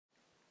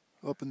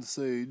up in the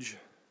sage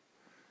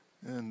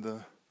and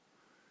the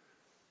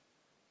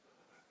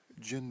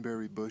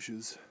ginberry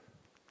bushes.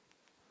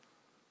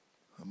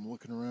 I'm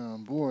looking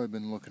around. Boy, I've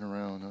been looking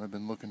around, and I've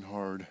been looking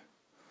hard.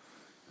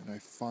 And I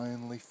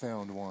finally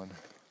found one.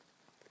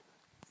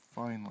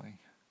 Finally.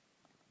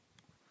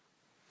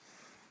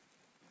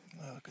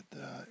 Look at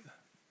that.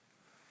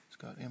 It's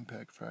got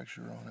impact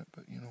fracture on it,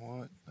 but you know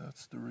what?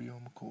 That's the Rio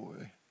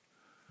McCoy.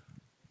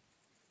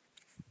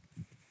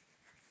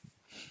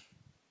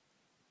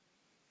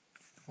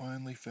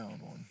 Finally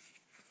found one.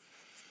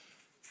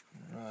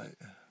 Right.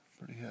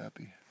 Pretty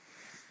happy.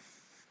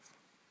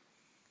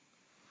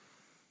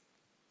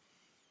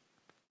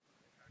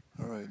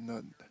 Alright,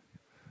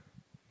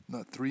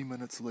 not 3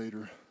 minutes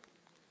later,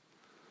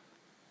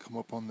 come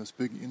up on this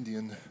big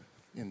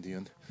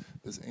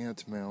this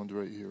ant mound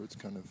right here. It's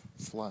kind of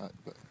flat,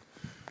 but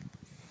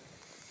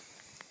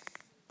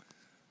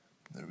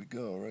there we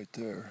go, right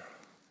there.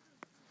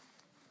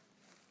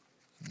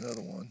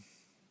 Another one.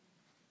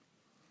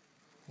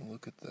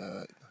 Look at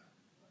that.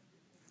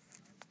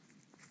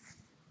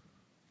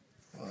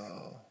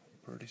 Wow,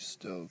 pretty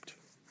stoked.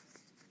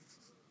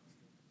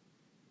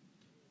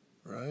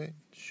 Right?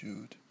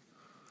 Shoot.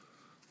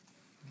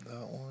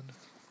 That one.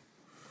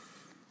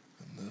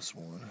 And this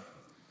one.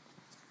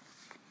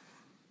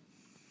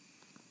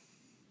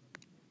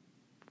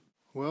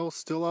 Well,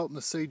 still out in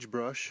the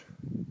sagebrush.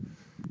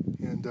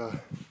 And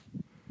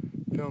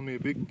found me a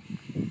big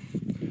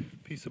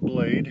piece of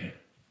blade.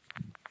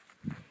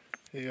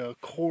 A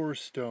core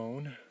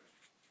stone.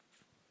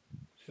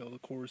 See how the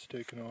core's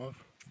taken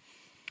off.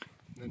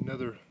 And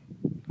another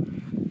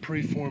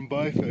preformed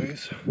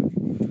biface.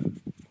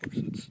 Of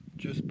course, it's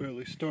just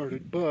barely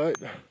started, but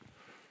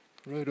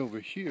right over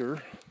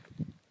here,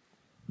 I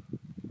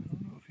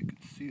don't know if you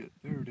can see it.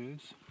 There it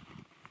is.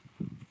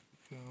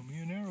 Found me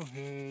an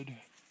arrowhead.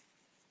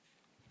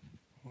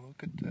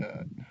 Look at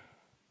that.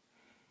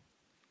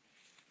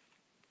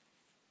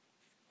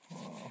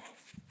 Wow.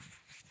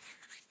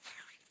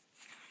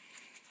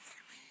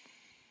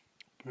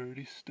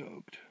 Pretty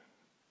stoked.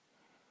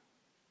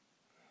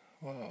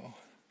 Wow.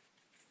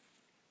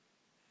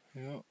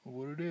 Yeah,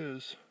 what it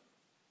is.